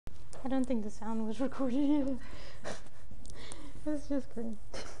I don't think the sound was recorded either. That's just great.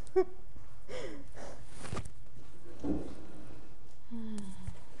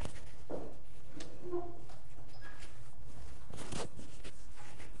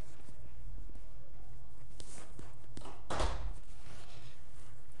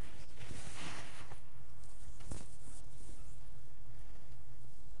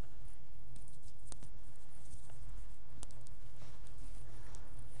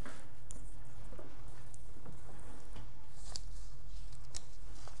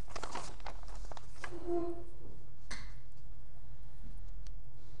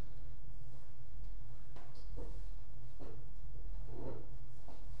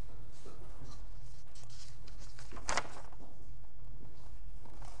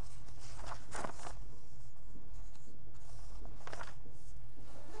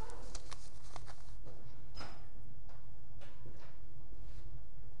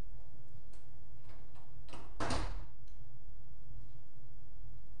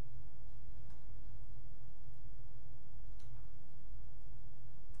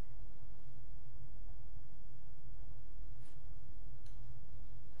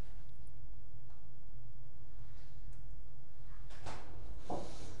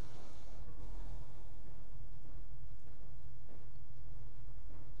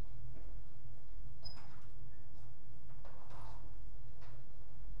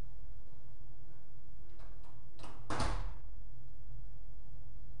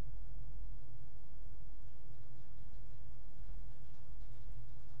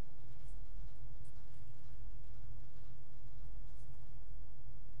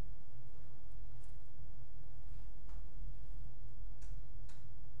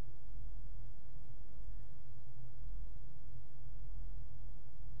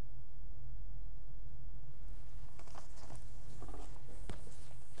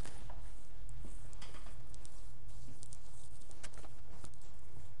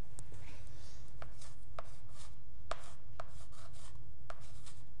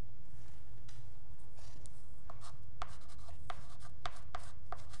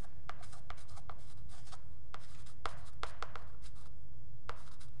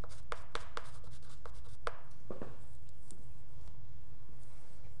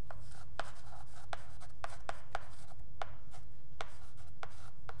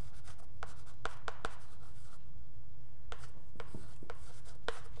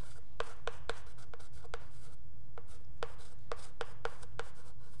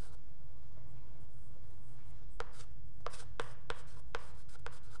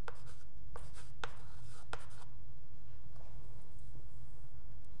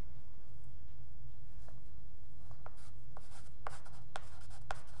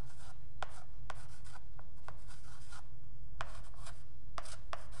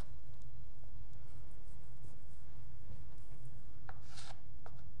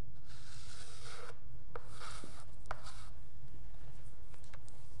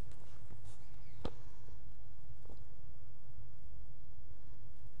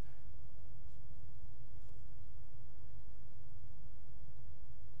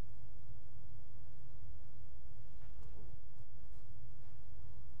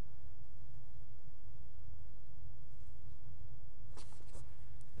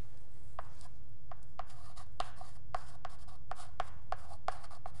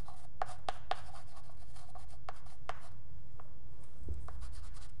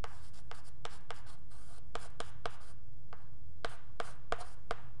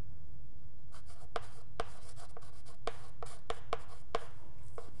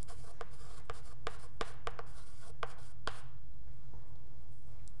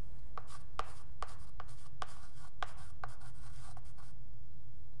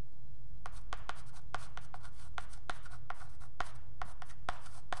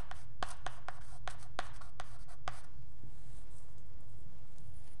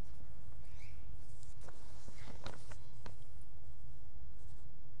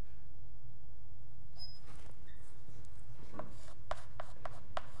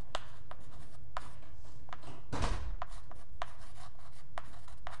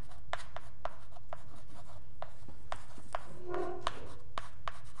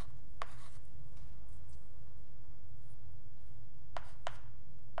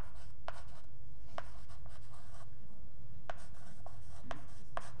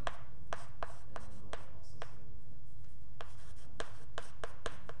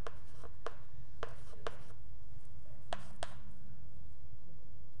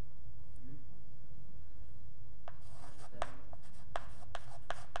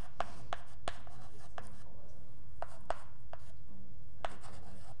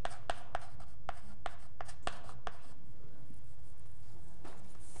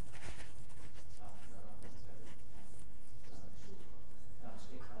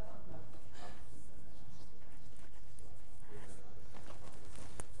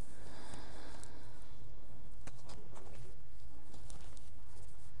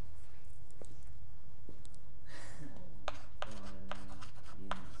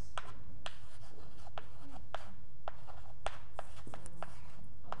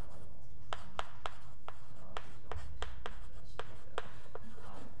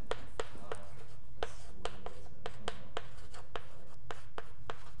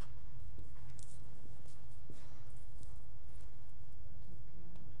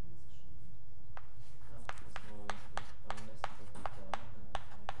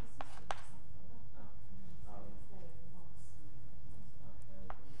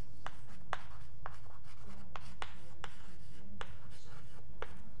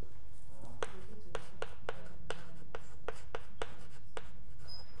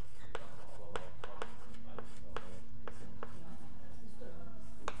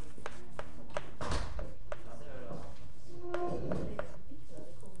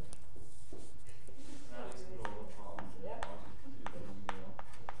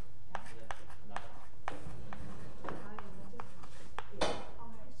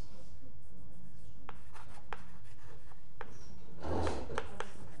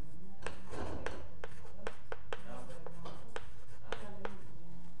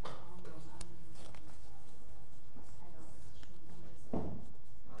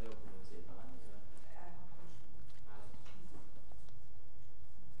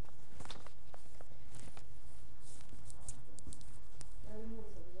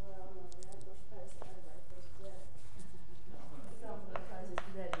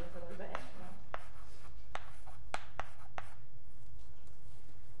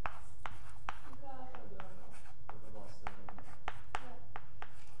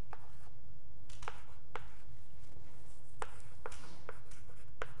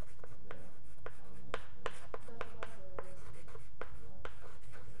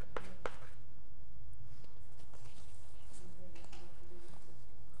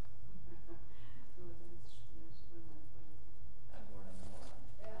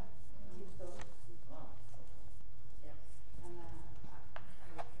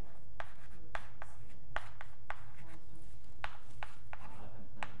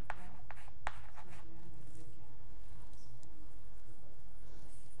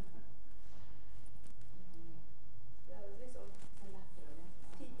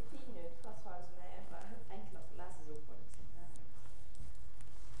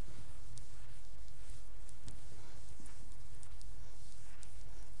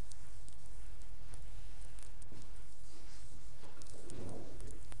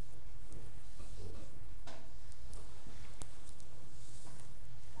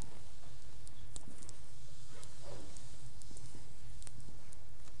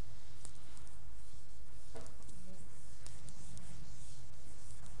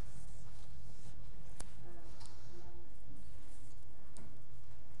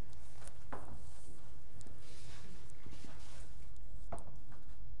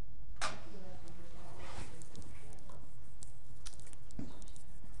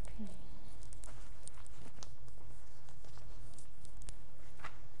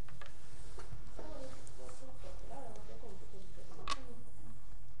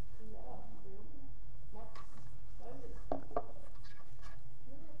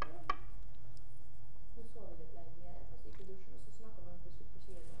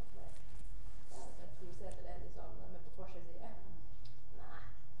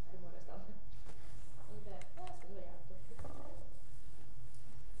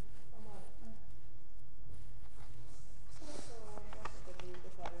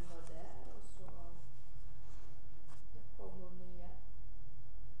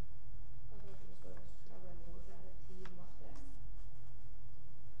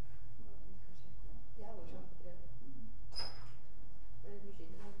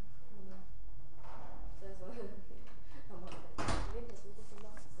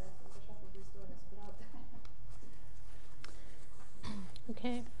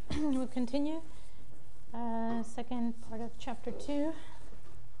 Okay, we'll continue. Second part of chapter 2.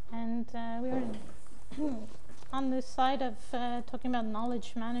 And we were on this side of talking about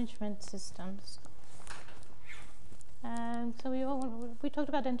knowledge management systems. So we talked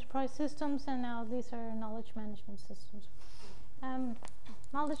about enterprise systems, and now these are knowledge management systems.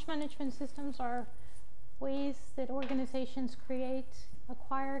 Knowledge management systems are ways that organizations create,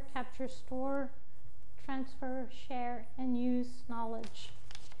 acquire, capture, store, transfer, share, and use knowledge.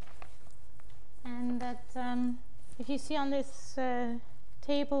 And that if you see on this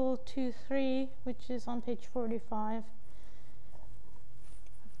table 2.3, which is on page 45,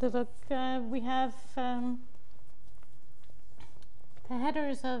 we have the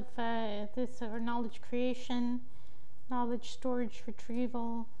headers of this are knowledge creation, knowledge storage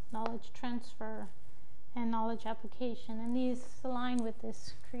retrieval, knowledge transfer, and knowledge application. And these align with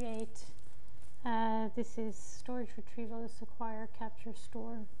this create. This is storage retrieval is acquire, capture,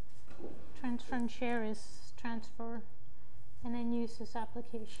 store. Transfer and share is transfer, and then use is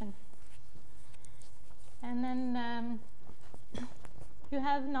application. And then you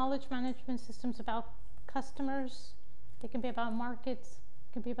have knowledge management systems about customers. They can be about markets,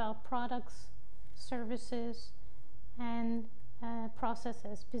 it can be about products, services, and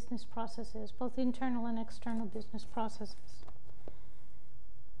processes, business processes, both internal and external business processes.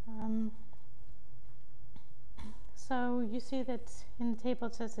 So you see that in the table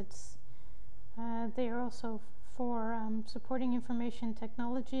it says they are also for supporting information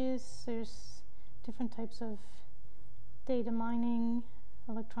technologies. There's different types of data mining,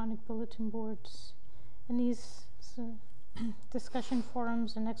 electronic bulletin boards, and these discussion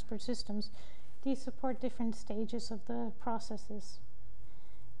forums and expert systems. These support different stages of the processes.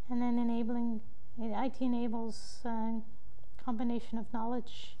 And then IT enables combination of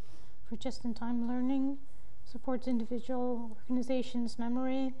knowledge for just-in-time learning, supports individual organizations'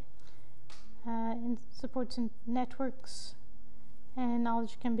 memory, supports networks, and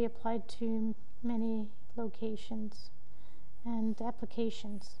knowledge can be applied to many locations and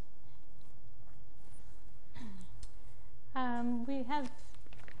applications. We have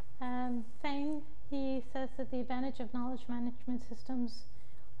Feng. He says that the advantage of knowledge management systems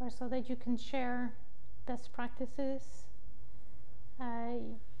are so that you can share best practices.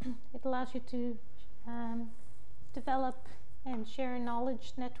 It allows you to develop and share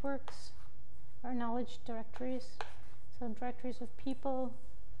knowledge networks or knowledge directories. So directories of people,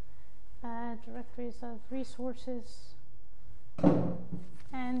 directories of resources,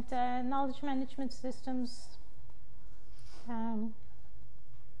 and knowledge management systems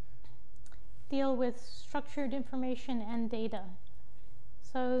deal with structured information and data.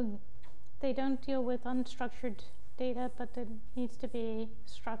 So they don't deal with unstructured data, but it needs to be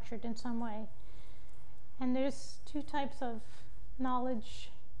structured in some way. And there's two types of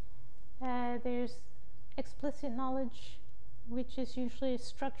knowledge. There's explicit knowledge, which is usually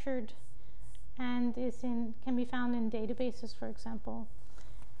structured and can be found in databases, for example.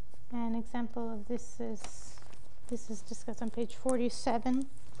 An example of this is discussed on page 47.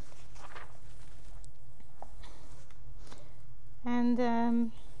 And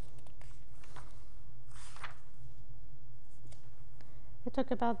I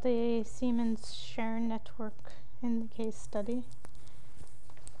talk about the Siemens share network in the case study.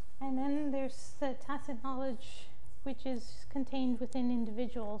 And then there's the tacit knowledge, which is contained within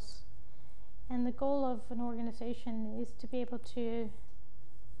individuals. And the goal of an organization is to be able to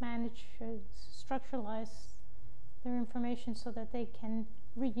manage or structuralize their information so that they can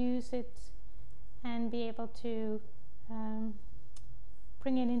reuse it and be able to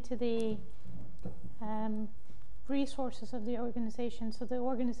bring it into the resources of the organization, so the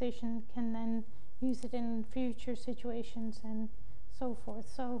organization can then use it in future situations and so forth.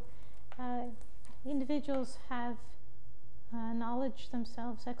 So individuals have knowledge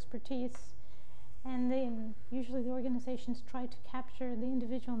themselves, expertise, and then usually the organizations try to capture the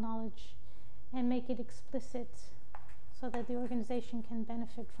individual knowledge and make it explicit so that the organization can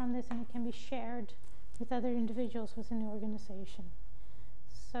benefit from this and it can be shared with other individuals within the organization.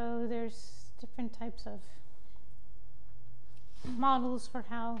 So there's different types of models for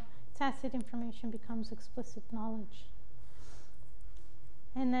how tacit information becomes explicit knowledge.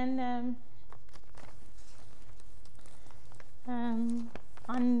 And then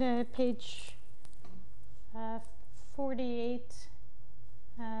on page 48,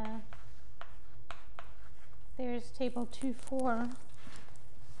 there's table 2.4.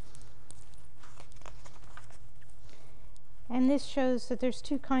 And this shows that there's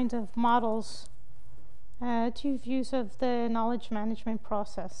two kinds of models, two views of the knowledge management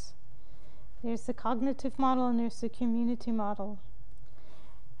process. There's the cognitive model and there's the community model.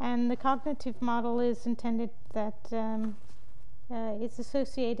 And the cognitive model is intended that it's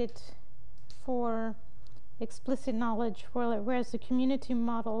associated for explicit knowledge, whereas the community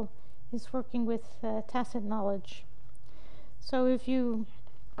model is working with tacit knowledge. So if you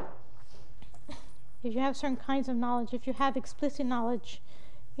have certain kinds of knowledge, if you have explicit knowledge,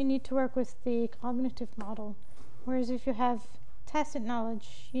 you need to work with the cognitive model. Whereas if you have tacit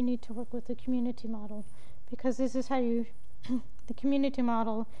knowledge, you need to work with the community model, because this is how you the community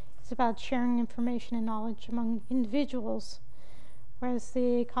model is about sharing information and knowledge among individuals, whereas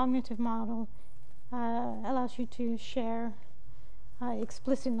the cognitive model allows you to share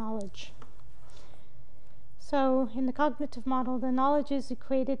explicit knowledge. So in the cognitive model, the knowledge is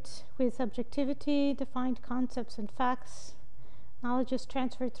equated with objectivity, defined concepts and facts. Knowledge is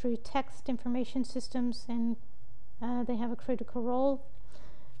transferred through text information systems, and they have a critical role.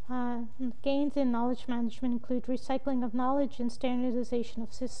 Gains in knowledge management include recycling of knowledge and standardization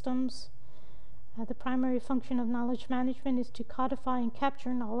of systems. The primary function of knowledge management is to codify and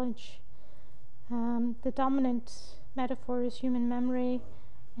capture knowledge. The dominant metaphor is human memory,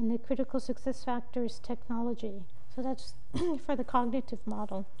 and the critical success factor is technology. So that's for the cognitive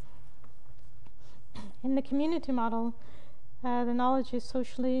model. In the community model, the knowledge is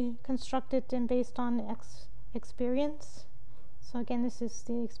socially constructed and based on experience. So again, this is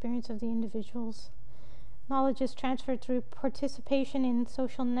the experience of the individuals. Knowledge is transferred through participation in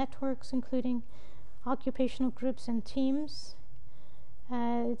social networks, including occupational groups and teams.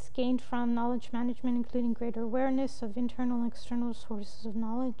 It's gained from knowledge management, including greater awareness of internal and external sources of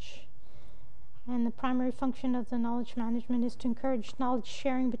knowledge. And the primary function of the knowledge management is to encourage knowledge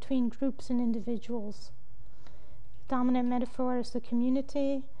sharing between groups and individuals. The dominant metaphor is the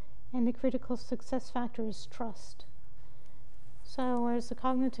community, and the critical success factor is trust. So whereas the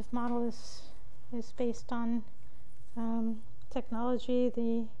cognitive model is based on technology,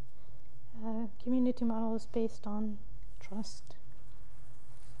 the community model is based on trust.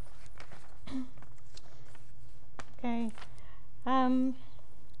 Okay. I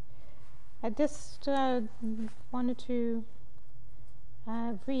just wanted to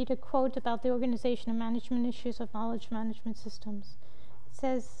read a quote about the organization and management issues of knowledge management systems. It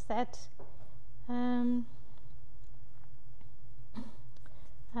says that,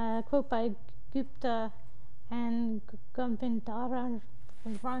 quote by Gupta and Gambhindara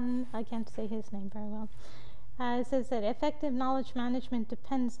Run, I can't say his name very well. It says that effective knowledge management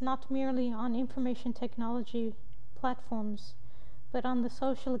depends not merely on information technology platforms, but on the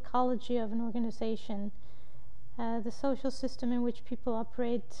social ecology of an organization, the social system in which people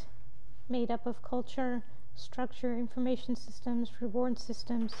operate, made up of culture, structure, information systems, reward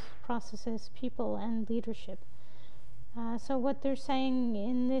systems, processes, people, and leadership. So what they're saying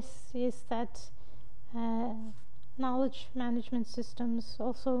in this is that knowledge management systems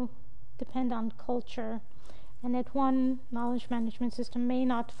also depend on culture, and that one knowledge management system may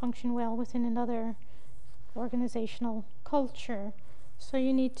not function well within another organizational culture. So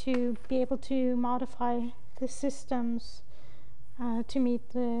you need to be able to modify the systems to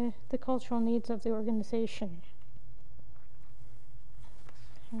meet the cultural needs of the organization.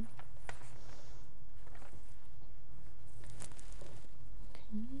 Okay.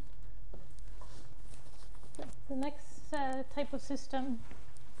 The next type of system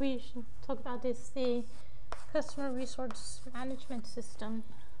we should talk about is the customer resource management system.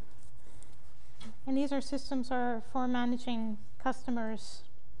 And these are systems for managing customers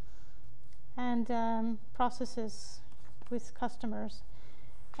and processes with customers.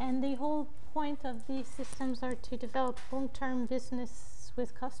 And the whole point of these systems are to develop long-term business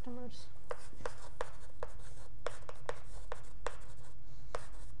with customers.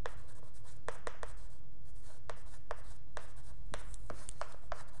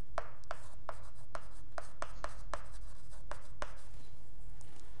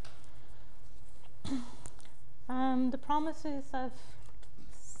 The promises of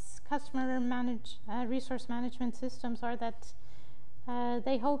customer resource management systems are that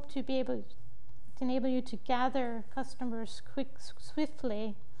they hope to be able to enable you to gather customers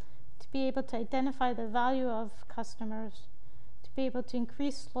swiftly, to be able to identify the value of customers, to be able to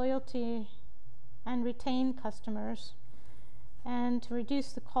increase loyalty and retain customers, and to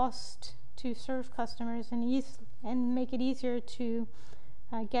reduce the cost to serve customers and make it easier to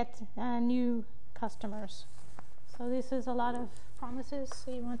get new customers. So this is a lot of promises.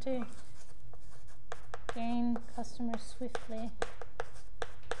 So you want to gain customers swiftly,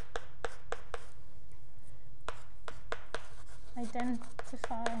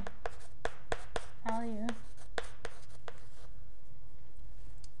 identify value,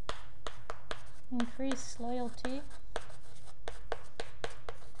 increase loyalty,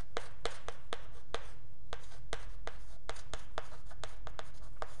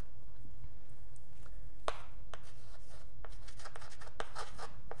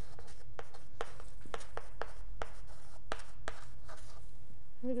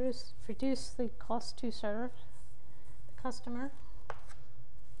 reduce the cost to serve the customer.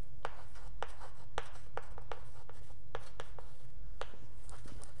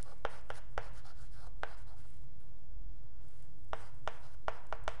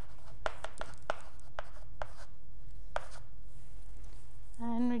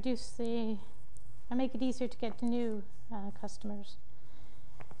 And make it easier to get new customers.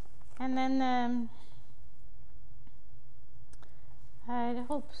 And then it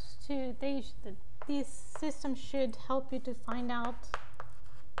hopes these systems should help you to find out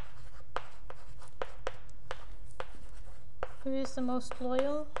who is the most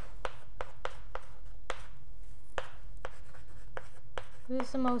loyal, who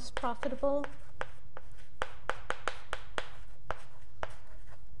is the most profitable,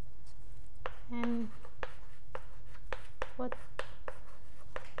 and what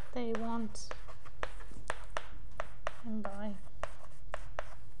they want and buy.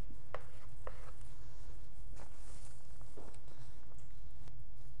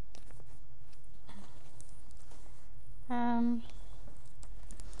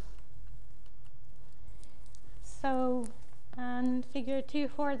 So on figure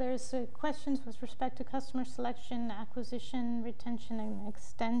 2.4, there's questions with respect to customer selection, acquisition, retention, and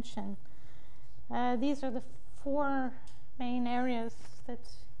extension. These are the 4 main areas that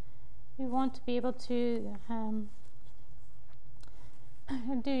you want to be able to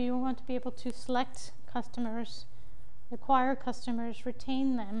do. You want to be able to select customers, acquire customers,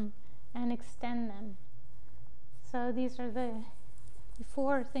 retain them, and extend them. So these are the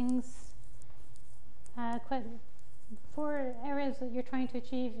 4 things, 4 areas that you're trying to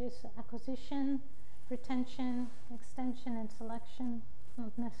achieve is acquisition, retention, extension, and selection,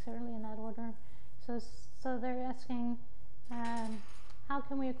 not necessarily in that order. So they're asking, how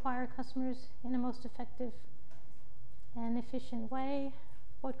can we acquire customers in the most effective and efficient way?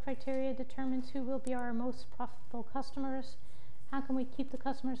 What criteria determines who will be our most profitable customers? How can we keep the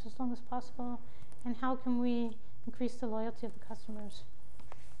customers as long as possible? And how can we increase the loyalty of the customers?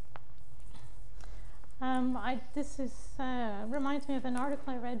 This reminds me of an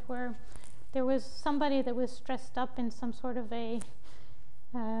article I read where there was somebody that was dressed up in some sort of a,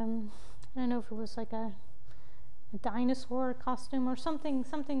 I don't know if it was like a dinosaur costume or something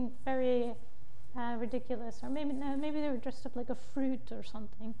very ridiculous, or maybe they were dressed up like a fruit or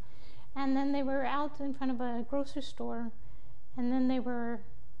something. And then they were out in front of a grocery store, and then they were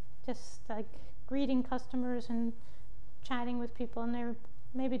just like greeting customers and chatting with people, and they were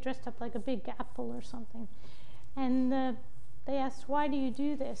maybe dressed up like a big apple or something. And they asked, why do you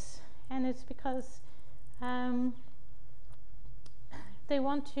do this? And it's because they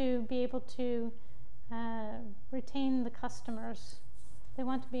want to be able to retain the customers. They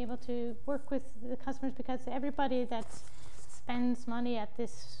want to be able to work with the customers, because everybody that spends money at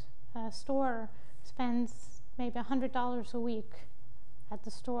this store spends maybe $100 a week at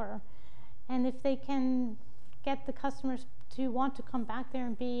the store. And if they can get the customers to want to come back there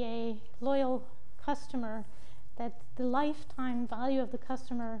and be a loyal customer, that the lifetime value of the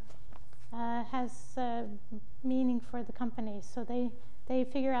customer has meaning for the company. So they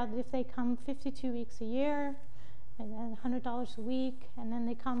figure out that if they come 52 weeks a year, and $100 a week, and then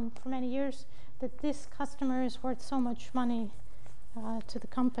they come for many years, that this customer is worth so much money to the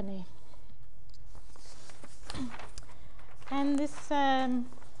company. And this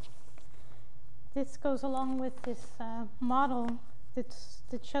goes along with this model that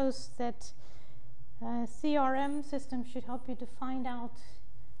shows that CRM systems should help you to find out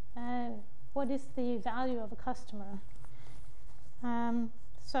what is the value of a customer.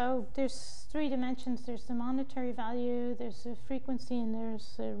 So there's 3 dimensions. There's the monetary value, there's the frequency, and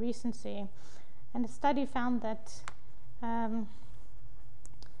there's recency. And the study found that in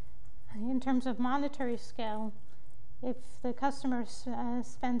terms of monetary scale, if the customer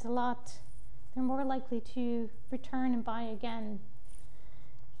spends a lot, they're more likely to return and buy again.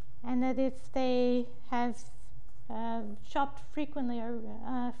 And that if they have shopped frequently,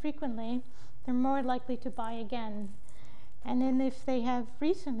 they're more likely to buy again. And then if they have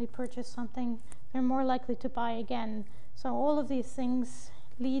recently purchased something, they're more likely to buy again. So all of these things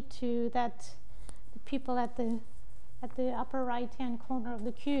lead to that the people at the upper right-hand corner of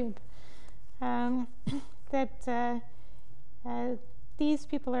the cube, that these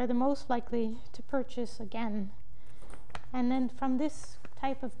people are the most likely to purchase again. And then from this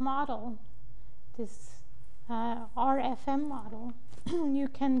type of model, this RFM model, you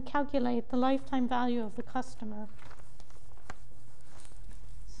can calculate the lifetime value of the customer.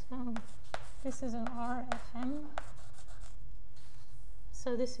 So this is an RFM.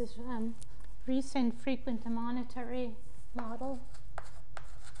 So this is recent, frequent, and monetary model.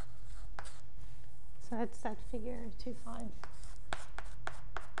 So that's that figure 2.5.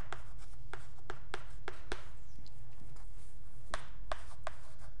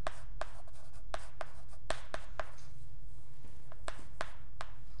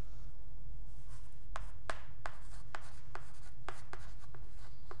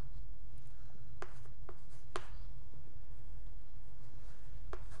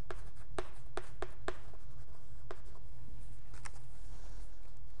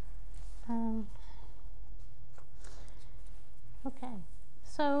 Okay,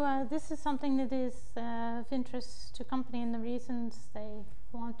 so this is something that is of interest to company, and the reasons they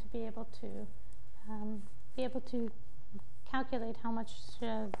want to be able to calculate how much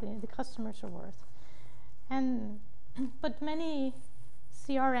the customers are worth. And but many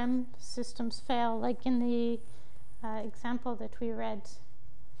CRM systems fail, like in the example that we read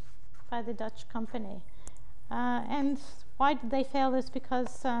by the Dutch company. And why did they fail is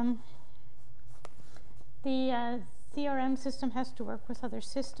because the CRM system has to work with other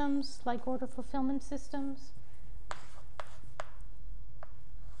systems, like order fulfillment systems.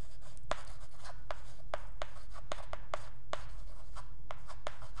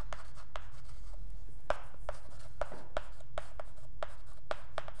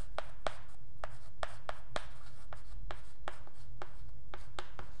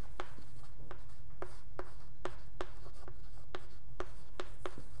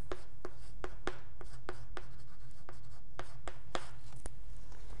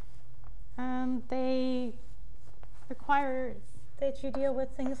 They require that you deal with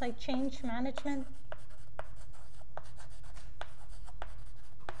things like change management.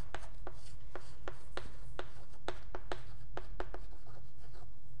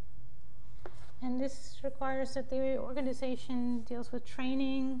 And this requires that the organization deals with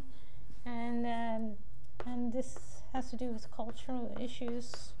training, and this has to do with cultural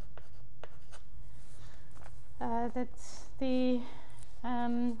issues. That the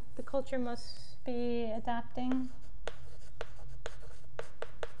culture must be adapting.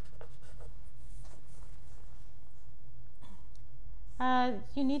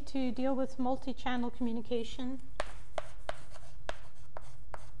 You need to deal with multi-channel communication.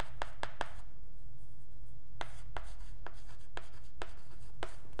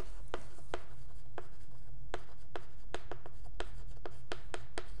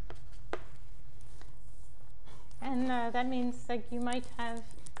 And that means like you might have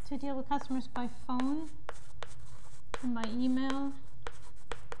to deal with customers by phone and by email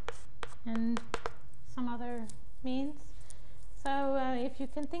and some other means. So if you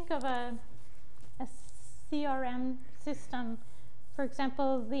can think of a CRM system, for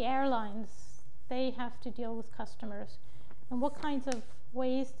example, the airlines, they have to deal with customers. And what kinds of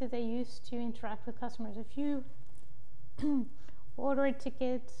ways do they use to interact with customers? If you order a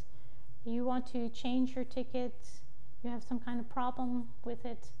ticket, you want to change your ticket, you have some kind of problem with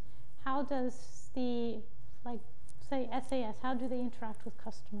it, how does the, like, say SAS, how do they interact with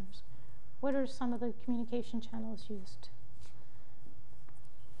customers? What are some of the communication channels used?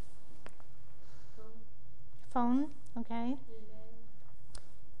 Phone, okay.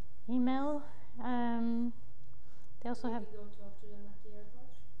 Email. They also have. You go talk to them at the airport?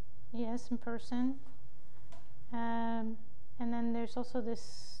 Yes, in person. And then there's also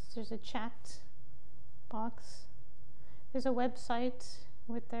there's a chat box. There's a website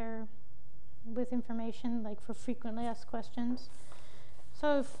with information like for frequently asked questions.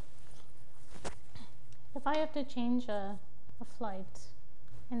 So if I have to change a flight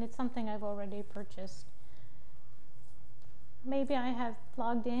and it's something I've already purchased, maybe I have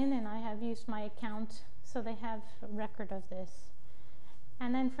logged in and I have used my account, so they have a record of this.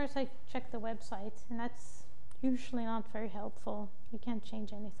 And then first I check the website, and that's usually not very helpful. You can't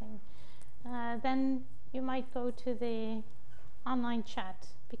change anything. Then you might go to the online chat,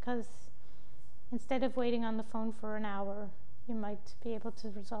 because instead of waiting on the phone for an hour, you might be able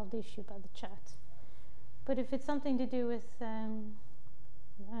to resolve the issue by the chat. But if it's something to do with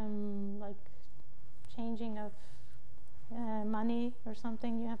like changing of money or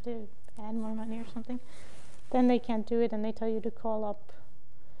something, you have to add more money or something, then they can't do it and they tell you to call up.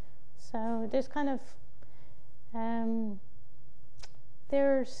 So there's kind of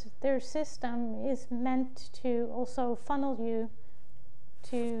their system is meant to also funnel you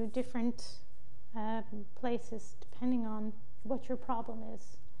to different places depending on what your problem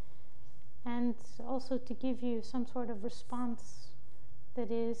is, and also to give you some sort of response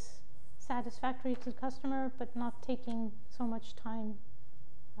that is satisfactory to the customer but not taking so much time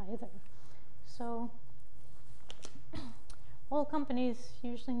either. So all companies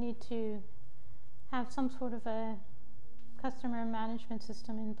usually need to have some sort of a customer management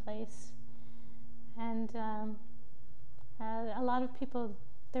system in place. and a lot of people,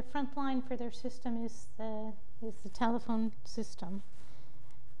 their front line for their system is the telephone system.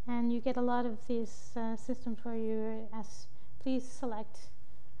 And you get a lot of these systems where you ask, please select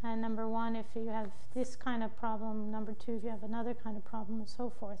number 1 if you have this kind of problem, number 2 if you have another kind of problem, and so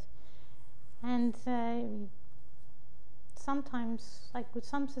forth. And sometimes, like with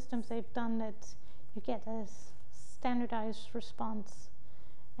some systems, they've done that you get a standardized response.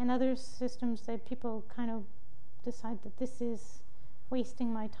 And other systems that people kind of decide that this is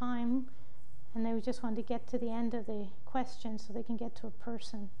wasting my time, and they just want to get to the end of the question so they can get to a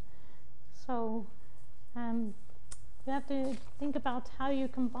person. So you have to think about how you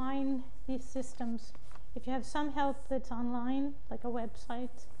combine these systems. If you have some help that's online, like a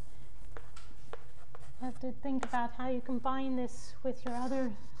website, you have to think about how you combine this with your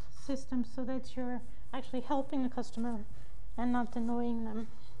other systems so that you're actually helping the customer and not annoying them.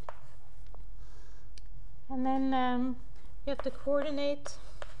 And then you have to coordinate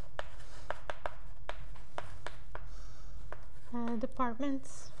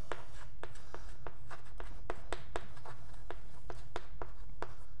departments.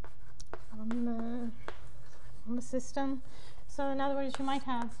 On the system. So in other words, you might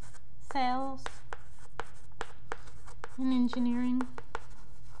have sales and engineering.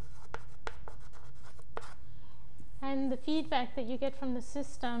 And the feedback that you get from the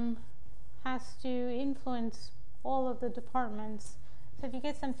system has to influence all of the departments. So if you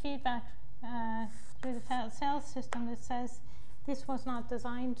get some feedback through the sales system that says this was not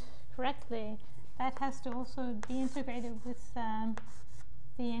designed correctly, that has to also be integrated with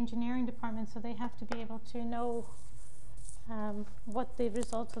the engineering department, so they have to be able to know what the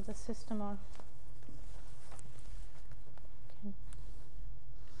results of the system are.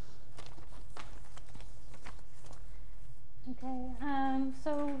 Okay,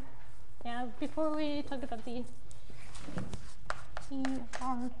 so yeah, before we talked about the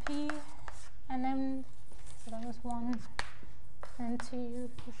ERP, and then so that was 1 and 2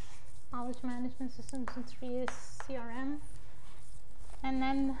 is knowledge management systems, and 3 is CRM. And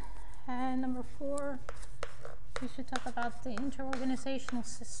then number 4, we should talk about the interorganizational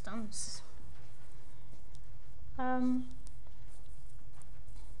systems.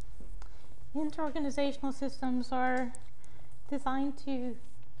 Interorganizational systems are designed to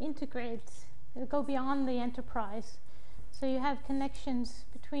integrate, go beyond the enterprise. So you have connections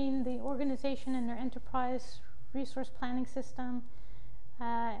between the organization and their enterprise resource planning system,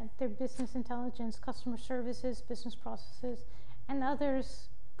 their business intelligence, customer services, business processes, and others,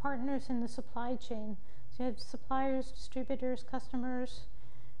 partners in the supply chain. So you have suppliers, distributors, customers,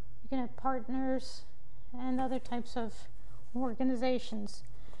 you can have partners, and other types of organizations.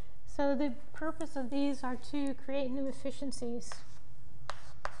 So the purpose of these are to create new efficiencies.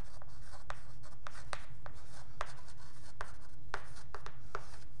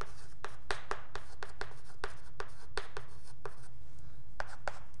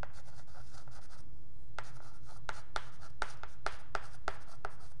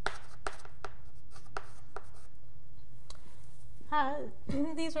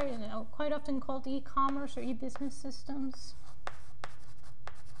 These are quite often called e-commerce or e-business systems.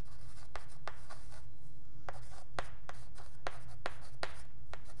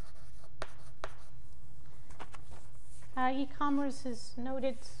 E-commerce is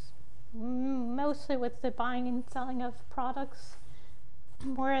noted mostly with the buying and selling of products,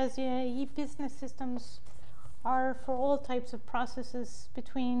 whereas e-business systems are for all types of processes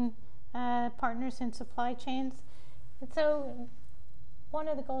between partners in supply chains. And so one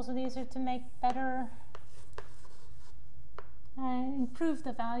of the goals of these are to make better, improve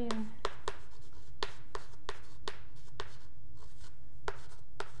the value.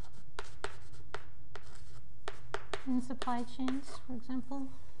 In supply chains, for example.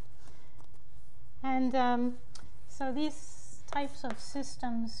 And so these types of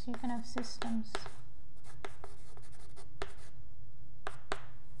systems, you can have systems.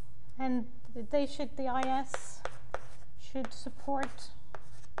 And they should, the IS should support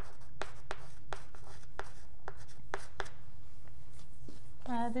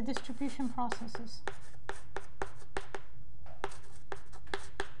the distribution processes.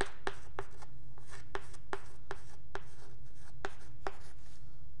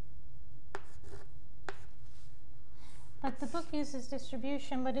 But the book uses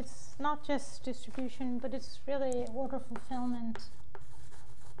distribution, but it's not just distribution, but it's really order fulfillment.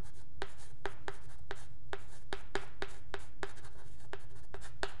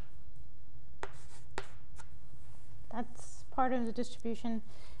 That's part of the distribution,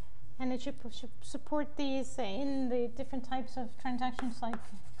 and it should support these in the different types of transactions, like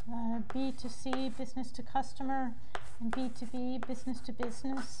B2C, business to customer, and B2B, business to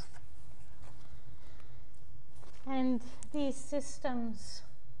business. And these systems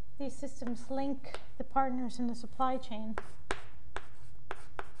link the partners in the supply chain.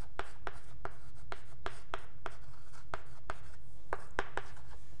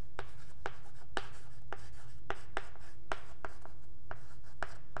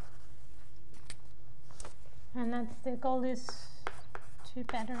 And that's the goal is to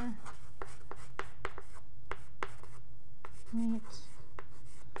better meet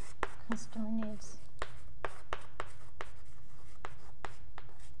customer needs.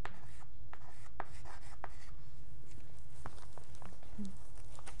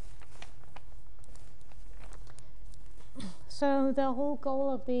 So the whole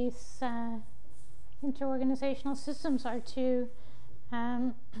goal of these interorganizational systems are to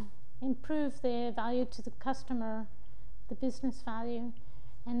improve the value to the customer, the business value,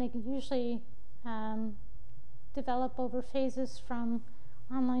 and they can usually develop over phases from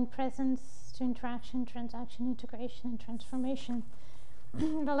online presence to interaction, transaction, integration, and transformation.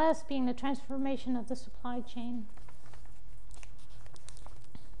 The last being the transformation of the supply chain.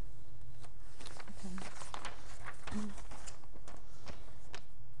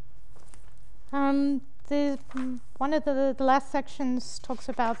 One of the last sections talks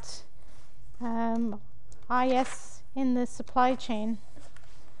about IS in the supply chain.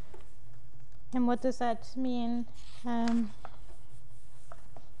 And what does that mean?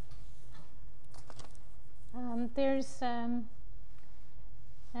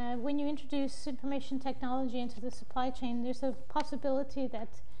 When you introduce information technology into the supply chain, there's a possibility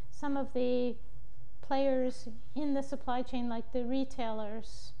that some of the players in the supply chain, like the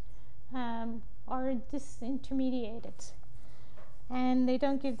retailers, are disintermediated. And they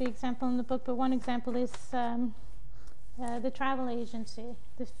don't give the example in the book, but one example is the travel agency.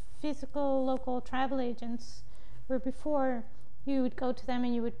 The physical local travel agents, where before you would go to them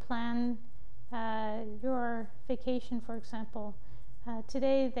and you would plan your vacation, for example.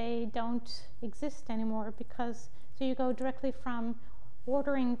 Today they don't exist anymore because, so you go directly from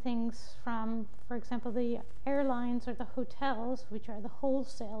ordering things from, for example, the airlines or the hotels, which are the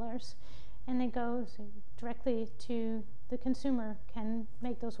wholesalers, and they go directly to the consumer, can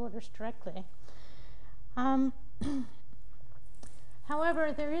make those orders directly.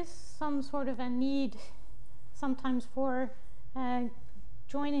 However, there is some sort of a need sometimes for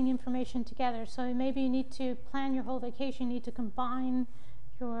joining information together. So maybe you need to plan your whole vacation, you need to combine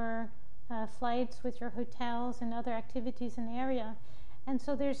your flights with your hotels and other activities in the area. And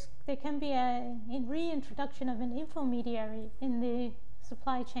so there can be a reintroduction of an infomediary in the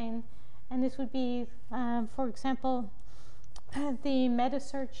supply chain. And this would be, for example, the meta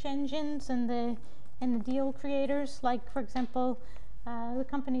search engines and the deal creators. Like, for example, the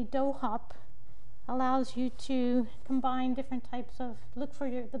company DoHop allows you to combine different types of, look for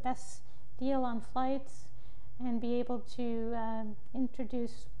the best deal on flights and be able to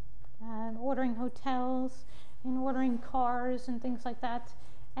introduce ordering hotels and ordering cars and things like that.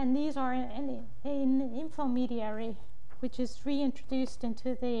 And these are an infomediary which is reintroduced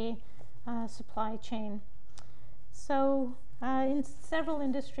into the supply chain. So in several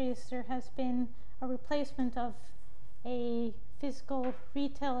industries there has been a replacement of a physical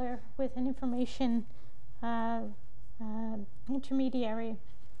retailer with an information intermediary.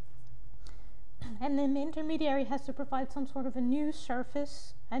 And the intermediary has to provide some sort of a new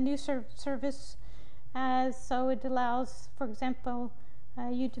service, so it allows, for example,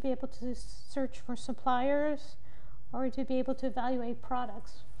 you to be able to search for suppliers or to be able to evaluate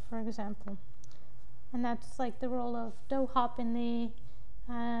products, for example. And that's like the role of DoHop in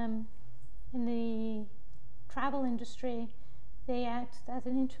the travel industry. They act as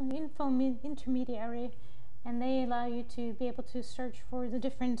an intermediary, and they allow you to be able to search for the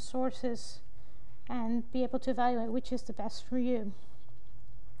different sources and be able to evaluate which is the best for you.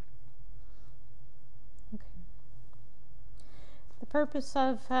 Okay. The purpose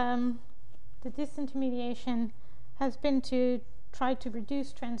of the disintermediation has been to try to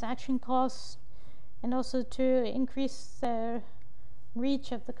reduce transaction costs and also to increase the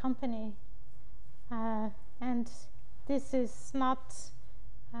reach of the company. And this is not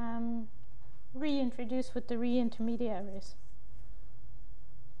reintroduced with the reintermediaries.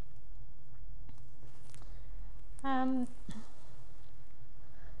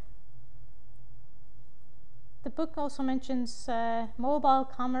 The book also mentions mobile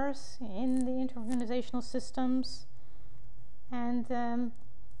commerce in the interorganizational systems, and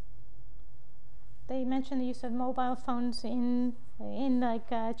they mention the use of mobile phones in like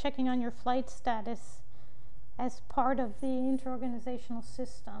checking on your flight status as part of the interorganizational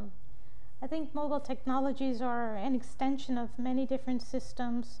system. I think mobile technologies are an extension of many different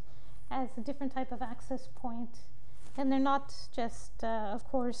systems as a different type of access point. And they're not just, of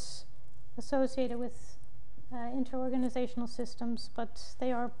course, associated with interorganizational systems, but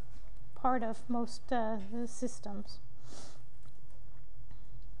they are part of most systems.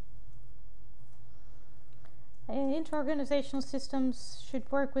 Interorganizational systems should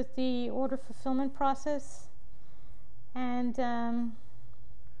work with the order fulfillment process, and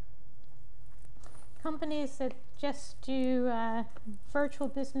companies that just do virtual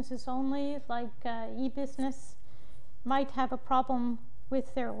businesses only, like e-business, might have a problem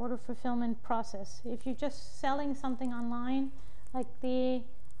with their order fulfillment process. If you're just selling something online, like the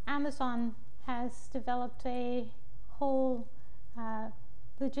Amazon has developed a whole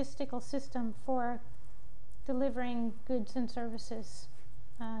logistical system for delivering goods and services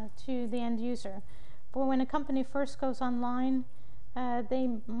to the end user. But when a company first goes online, they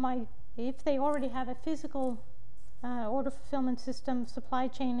might, if they already have a physical order fulfillment system, supply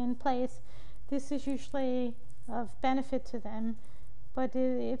chain in place, this is usually of benefit to them. But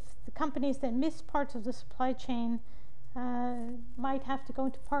if the companies that miss parts of the supply chain might have to go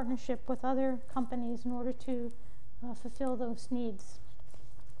into partnership with other companies in order to fulfill those needs.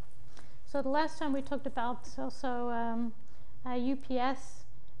 So the last time we talked about also UPS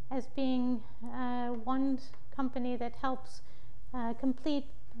as being one company that helps complete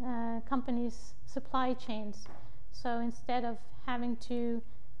companies' supply chains. So instead of having to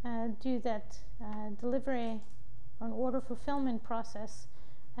do that delivery or order fulfillment process,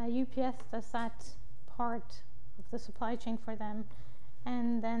 UPS does that part of the supply chain for them,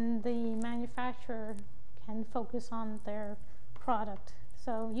 and then the manufacturer can focus on their product.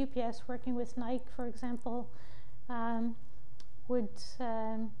 So UPS working with Nike, for example, would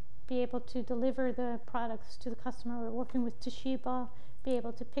be able to deliver the products to the customer, or working with Toshiba, be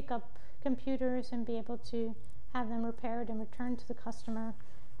able to pick up computers and be able to have them repaired and returned to the customer,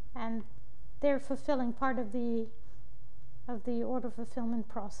 and they're fulfilling part of the order fulfillment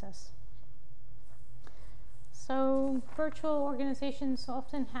process. So virtual organizations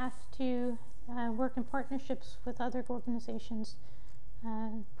often have to work in partnerships with other organizations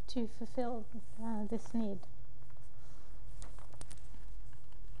to fulfill this need.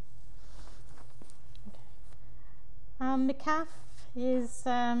 Okay. MECAF is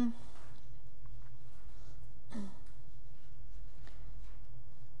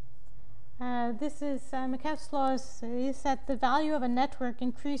MECAF's law is that the value of a network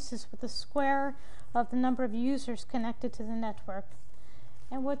increases with the square of the number of users connected to the network.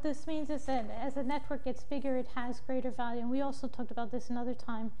 And what this means is that as a network gets bigger, it has greater value. And we also talked about this another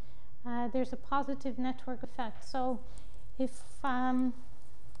time. There's a positive network effect. So if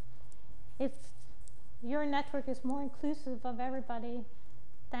your network is more inclusive of everybody,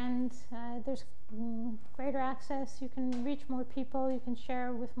 then there's greater access. You can reach more people. You can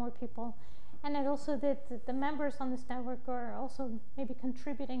share with more people. And it also that the members on this network are also maybe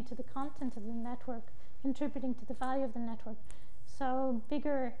contributing to the content of the network, contributing to the value of the network. So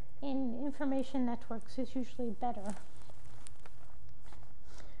bigger in information networks is usually better.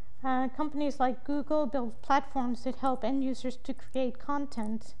 Companies like Google build platforms that help end users to create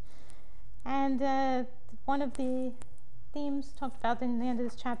content. And one of the themes talked about in the end of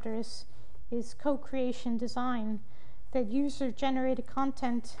this chapter is co-creation design, that user-generated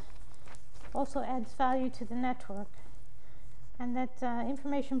content also adds value to the network, and that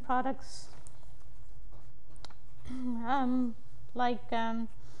information products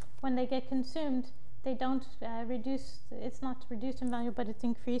when they get consumed, they don't reduce, it's not reduced in value, but it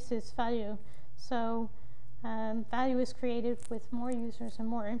increases value. So value is created with more users and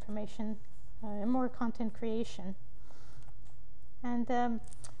more information and more content creation. And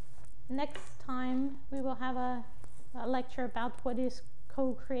next time we will have a lecture about what is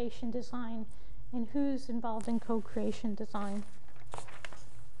co-creation design and who's involved in co-creation design.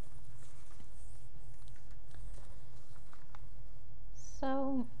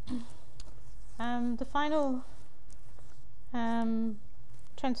 So the final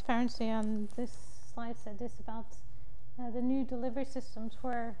transparency on this slide said this about the new delivery systems,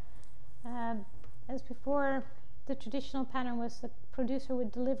 where as before the traditional pattern was the producer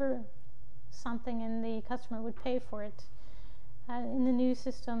would deliver something and the customer would pay for it. In the new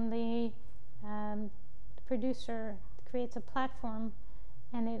system, the producer creates a platform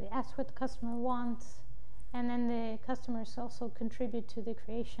and it asks what the customer wants, and then the customers also contribute to the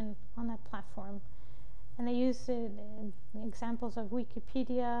creation on that platform. And they use examples of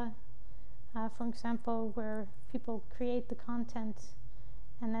Wikipedia, for example, where people create the content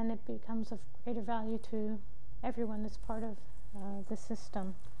and then it becomes of greater value to everyone is part of the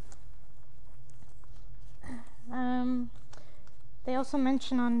system. They also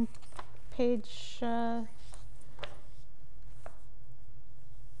mention on page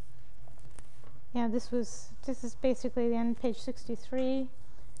this is basically the end, page 63.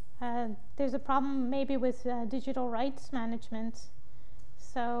 There's a problem maybe with digital rights management.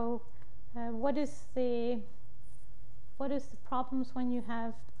 So what is the problems when you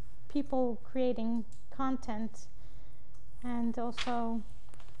have people creating content, and also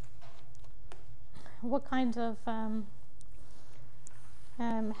what kinds of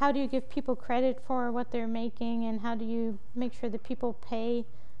how do you give people credit for what they're making, and how do you make sure that people pay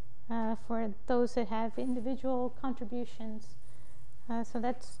for those that have individual contributions? So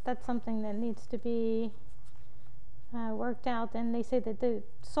that's something that needs to be worked out. And they say that the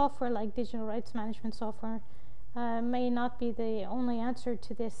software, like digital rights management software, may not be the only answer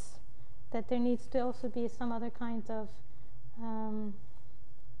to this, that there needs to also be some other kind of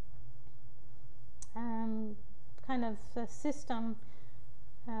system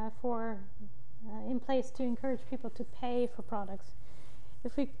in place to encourage people to pay for products.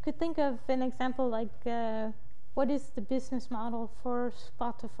 If we could think of an example like what is the business model for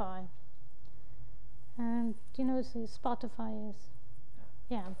Spotify? Do you know what Spotify is?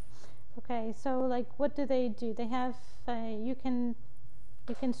 Yeah. Okay, so like what do? They have you can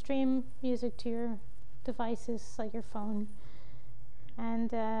stream music to your devices like your phone, and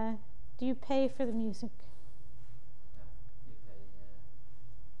do you pay for the music? Yeah, you pay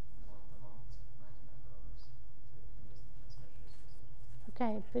month to month, $99 to use as much as you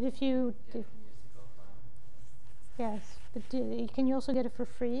Okay, but if you get music offline. yes, but can you also get it for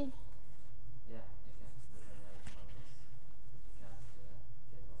free? Yeah, you can, depending on the models, but you can't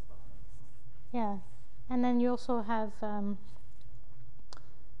get offline. Yeah, and then you also have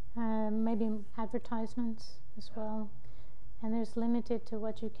maybe advertisements as well, and there's limited to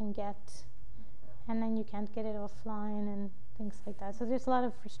what you can get, and then you can't get it offline and things like that. So there's a lot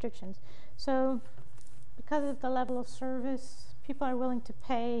of restrictions. So because of the level of service, people are willing to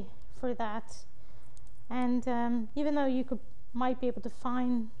pay for that, and even though you might be able to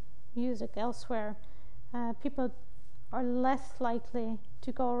find music elsewhere, people are less likely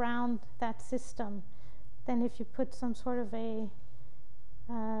to go around that system than if you put some sort of a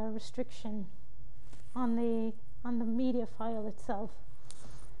restriction on the media file itself.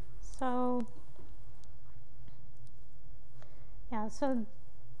 So so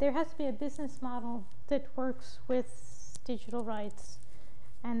there has to be a business model that works with digital rights,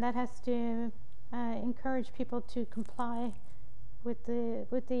 and that has to encourage people to comply with the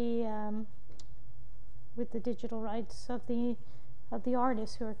digital rights of the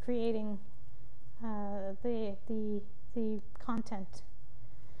artists who are creating the content.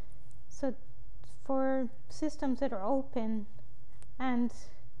 So for systems that are open and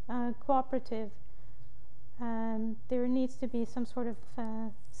cooperative, there needs to be some sort of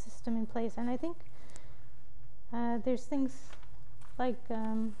system in place. And I think there's things like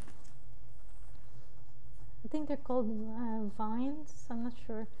I think they're called vines, I'm not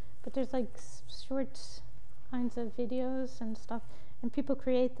sure, but there's like short kinds of videos and stuff, and people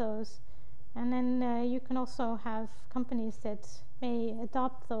create those, and then you can also have companies that may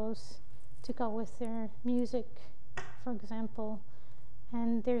adopt those to go with their music, for example.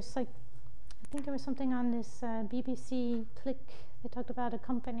 And there's like, I think there was something on this BBC Click. They talked about a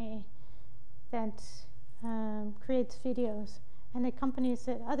company that creates videos, and the companies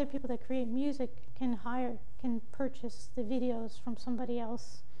that other people that create music can purchase the videos from somebody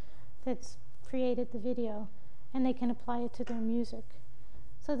else that's created the video, and they can apply it to their music.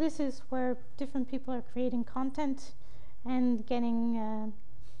 So this is where different people are creating content and getting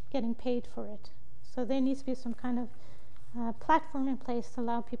paid for it. So there needs to be some kind of platform in place to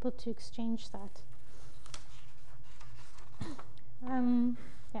allow people to exchange that.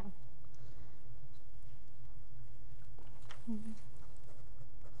 Yeah. Mm-hmm.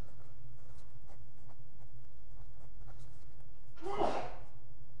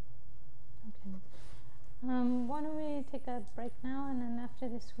 Okay. Why don't we take a break now, and then after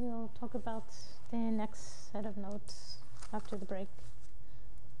this we'll talk about the next set of notes after the break.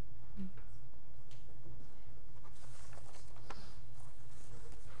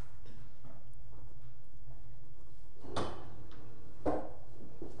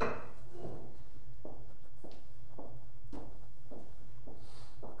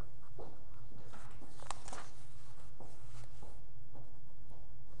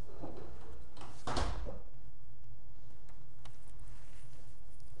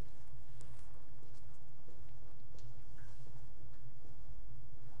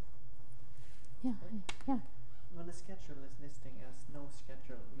 Yeah. the schedule is listing as no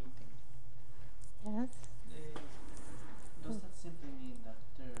scheduled meeting. Yes. Does that simply mean that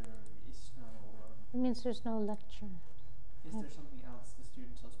there is no... It means there's no lecture. is there something else the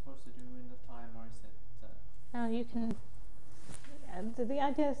students are supposed to do in the time, or is it... No, you can... the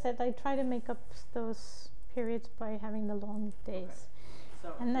idea is that I try to make up those periods by having the long days. Okay.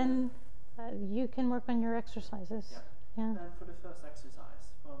 So And then you can work on your exercises. Yeah. Yeah. And for the first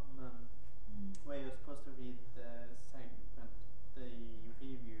exercise, from where you're supposed to read the segment, the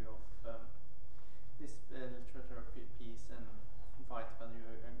review of this literature piece and write whether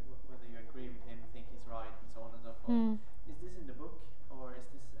you agree with him, think he's right, and so on and so forth. Is this in the book, or is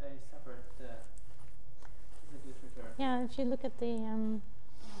this a separate literature? Yeah, if you look at the let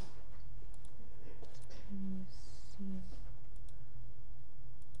me see.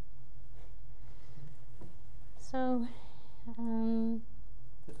 So The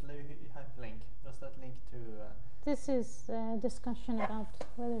hyperlink, does that link to... this is a discussion about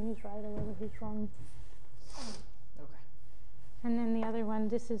whether he's right or whether he's wrong. Okay. And then the other one,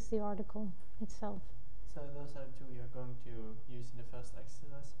 this is the article itself. So those are the two you're going to use in the first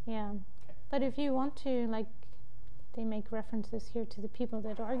exercise? Yeah. Okay. But if you want to, like, they make references here to the people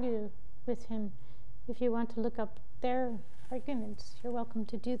that argue with him. If you want to look up their arguments, you're welcome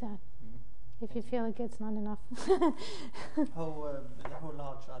to do that. If you feel like it's not enough. How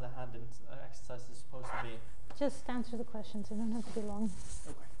large are the hand exercises supposed to be? Just answer the questions. They don't have to be long.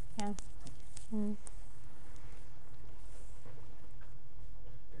 Okay. Yeah. Mm.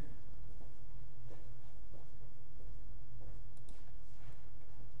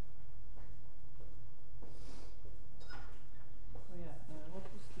 Oh yeah, what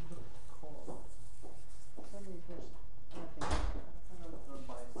was the book called? Tell me first. I'm going to go and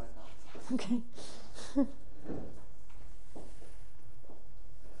buy it right now. Okay.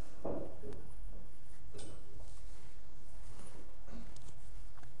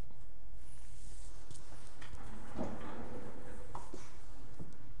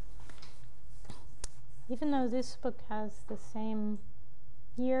 Even though this book has the same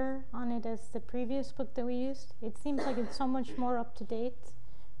year on it as the previous book that we used, it seems like it's so much more up to date,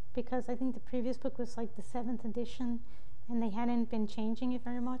 because I think the previous book was like the 7th edition and they hadn't been changing it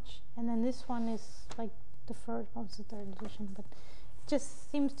very much, and then this one is like the third edition, but it just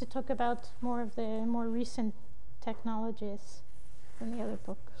seems to talk about more of the more recent technologies than the other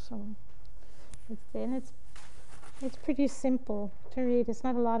book. So it's pretty simple to read. It's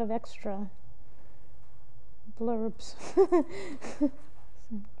not a lot of extra blurbs.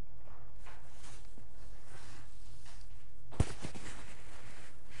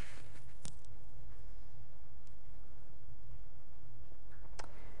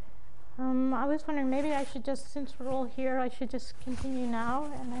 I was wondering, maybe I should just, since we're all here, I should just continue now,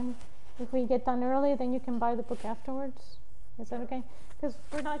 and then if we get done early, then you can buy the book afterwards. Is that okay? Because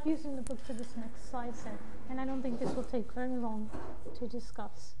we're not using the book for this next slide set, and I don't think this will take very long to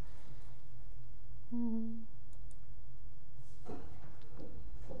discuss.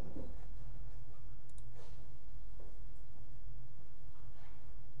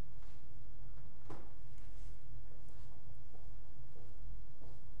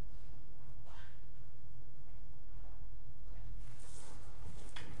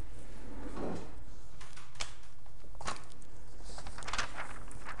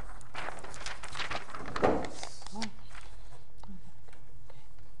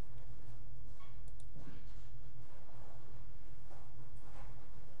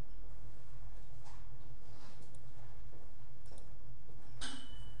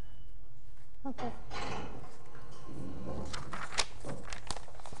 Okay.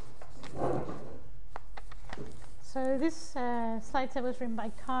 So this slide set was written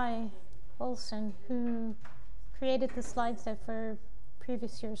by Kai Olsen, who created the slide set for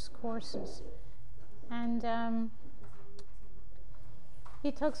previous year's courses. And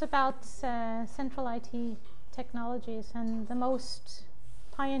he talks about central IT technologies and the most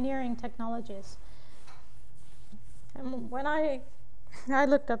pioneering technologies. And when I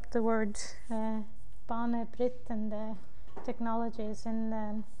looked up the word banebryt and technologies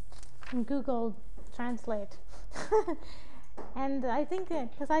in Google Translate, and I think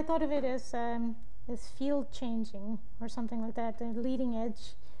that because I thought of it as field changing or something like that, the leading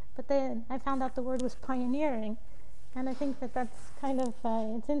edge, but then I found out the word was pioneering, and I think that that's kind of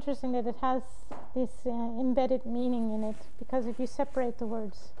it's interesting that it has this embedded meaning in it, because if you separate the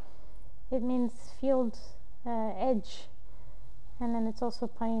words, it means field edge. And then it's also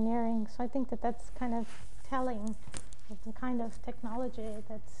pioneering. So I think that that's kind of telling of the kind of technology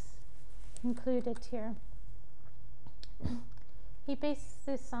that's included here. He based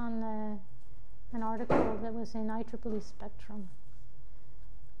this on an article that was in IEEE Spectrum.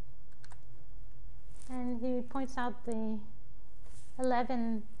 And he points out the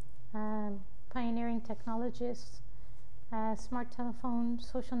 11 pioneering technologies: smart telephone,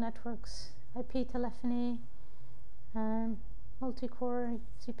 social networks, IP telephony, multi-core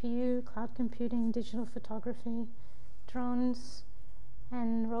CPU, cloud computing, digital photography, drones,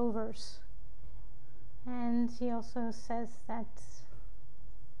 and rovers. And he also says that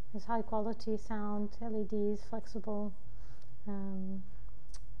there's high quality sound, LEDs, flexible,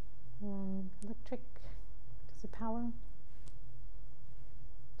 electric, does it power?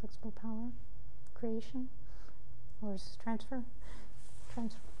 Flexible power creation, or is it transfer?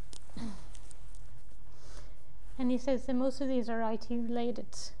 And he says that most of these are IT related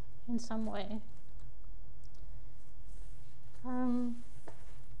in some way.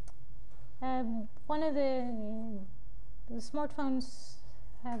 One of the smartphones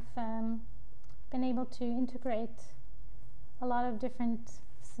have been able to integrate a lot of different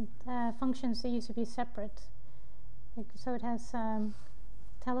functions that used to be separate. So it has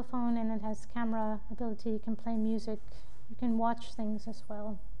telephone, and it has camera ability. You can play music, you can watch things as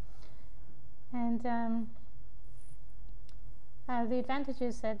well. And the advantage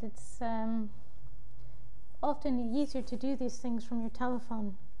is that it's often easier to do these things from your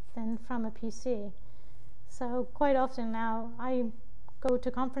telephone than from a PC. So quite often now I go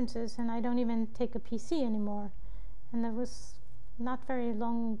to conferences and I don't even take a PC anymore. And that was not very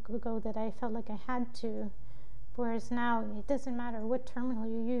long ago that I felt like I had to. Whereas now it doesn't matter what terminal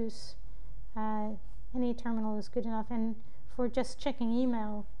you use. Any terminal is good enough. And for just checking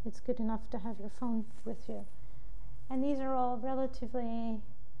email, it's good enough to have your phone with you. And these are all relatively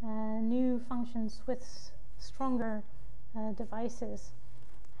new functions with stronger devices.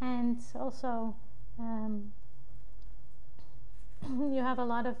 And also, you have a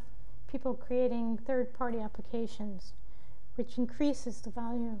lot of people creating third-party applications, which increases the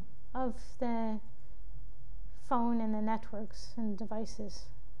value of the phone and the networks and devices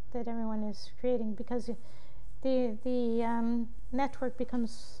that everyone is creating, because the network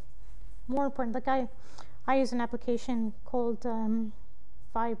becomes more important. Like I use an application called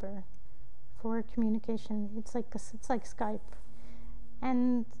Viber for communication. It's like Skype,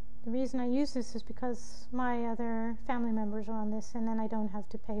 and the reason I use this is because my other family members are on this, and then I don't have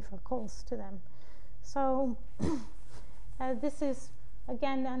to pay for calls to them. So this is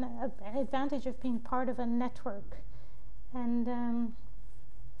again an advantage of being part of a network. And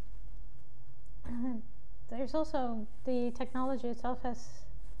there's also the technology itself has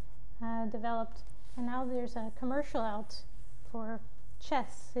developed, and now there's a commercial out for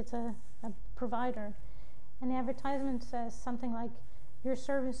chess. It's a provider, and the advertisement says something like, your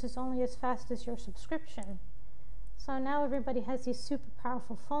service is only as fast as your subscription. So now everybody has these super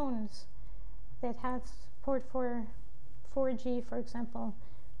powerful phones that have support for 4G, for example,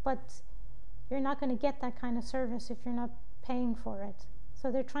 but you're not going to get that kind of service if you're not paying for it.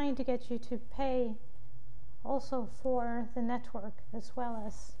 So they're trying to get you to pay also for the network as well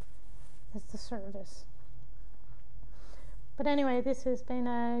as the service. But anyway, this has been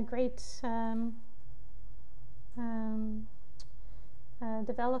a great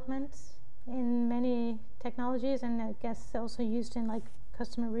development in many technologies, and I guess also used in like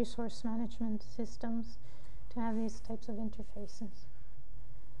customer resource management systems to have these types of interfaces.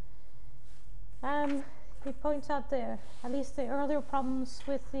 He points out at least the earlier problems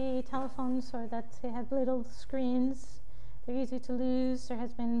with the telephones are that they have little screens, they're easy to lose, there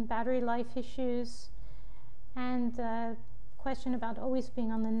has been battery life issues, and question about always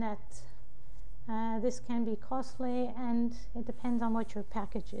being on the net. This can be costly, and it depends on what your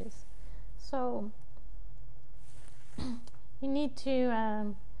package is. So you need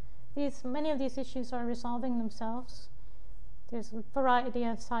to, many of these issues are resolving themselves. There's a variety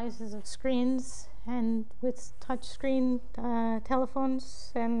of sizes of screens, and with touch screen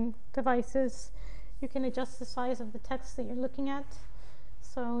telephones and devices, you can adjust the size of the text that you're looking at.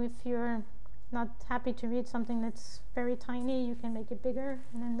 So if you're not happy to read something that's very tiny, you can make it bigger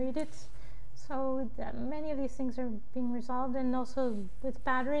and then read it. So many of these things are being resolved, and also with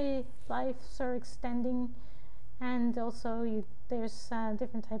battery lives are extending, and also there's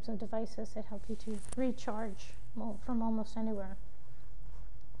different types of devices that help you to recharge from almost anywhere.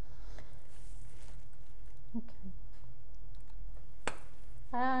 Okay.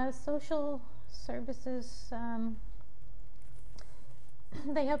 Social services,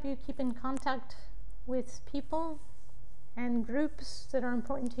 they help you keep in contact with people and groups that are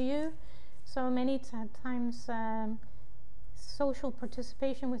important to you. So many times social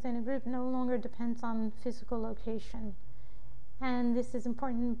participation within a group no longer depends on physical location. And this is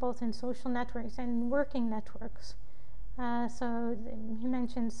important both in social networks and working networks. So he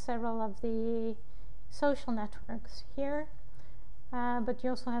mentioned several of the social networks here, but you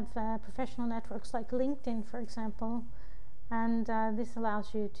also have professional networks like LinkedIn, for example, and this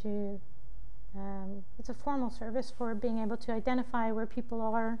allows you to, it's a formal service for being able to identify where people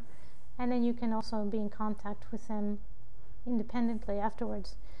are, and then you can also be in contact with them independently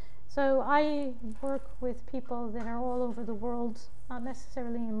afterwards. So I work with people that are all over the world, not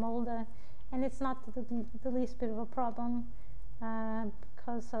necessarily in Molde, and it's not the least bit of a problem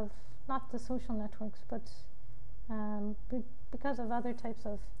because of not the social networks, but because of other types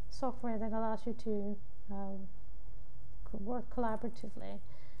of software that allows you to work collaboratively.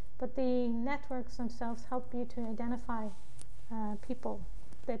 But the networks themselves help you to identify people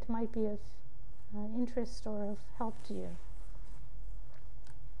that might be of interest or of help to you.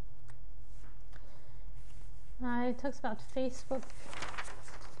 It talks about Facebook,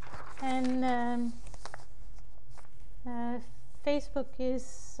 and Facebook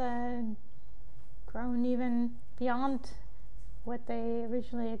is grown even beyond what they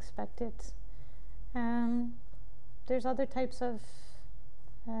originally expected. There's other types of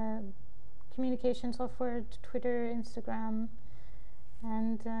communication software, Twitter, Instagram,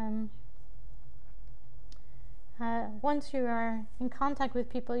 and once you are in contact with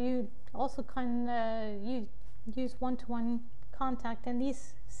people, you also you use one-to-one contact, and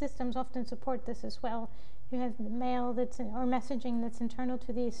these systems often support this as well. You have mail or messaging that's internal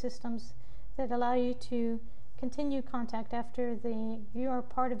to these systems that allow you to continue contact after you are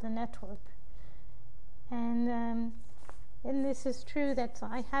part of the network. And this is true that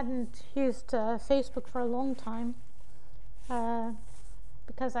I hadn't used Facebook for a long time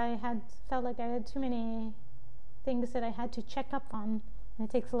because I felt like I had too many things that I had to check up on, and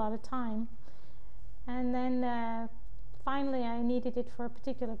it takes a lot of time. And then finally I needed it for a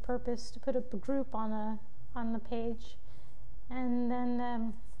particular purpose, to put up a group on the page. And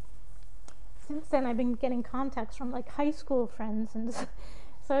then since then I've been getting contacts from like high school friends, and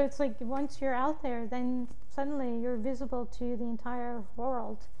so it's like once you're out there, then suddenly you're visible to the entire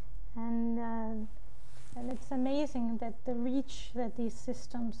world, and it's amazing that the reach that these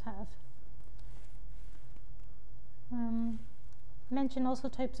systems have. Mention also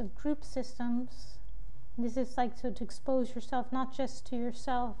types of group systems. This is like to expose yourself, not just to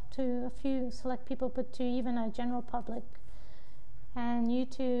yourself, to a few select people, but to even a general public. And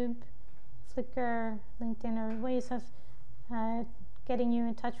YouTube, Flickr, LinkedIn are ways of getting you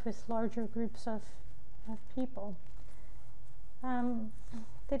in touch with larger groups of people.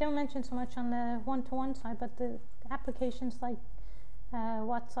 They don't mention so much on the one-to-one side, but the applications like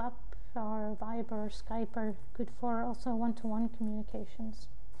WhatsApp or Viber or Skype are good for also one-to-one communications.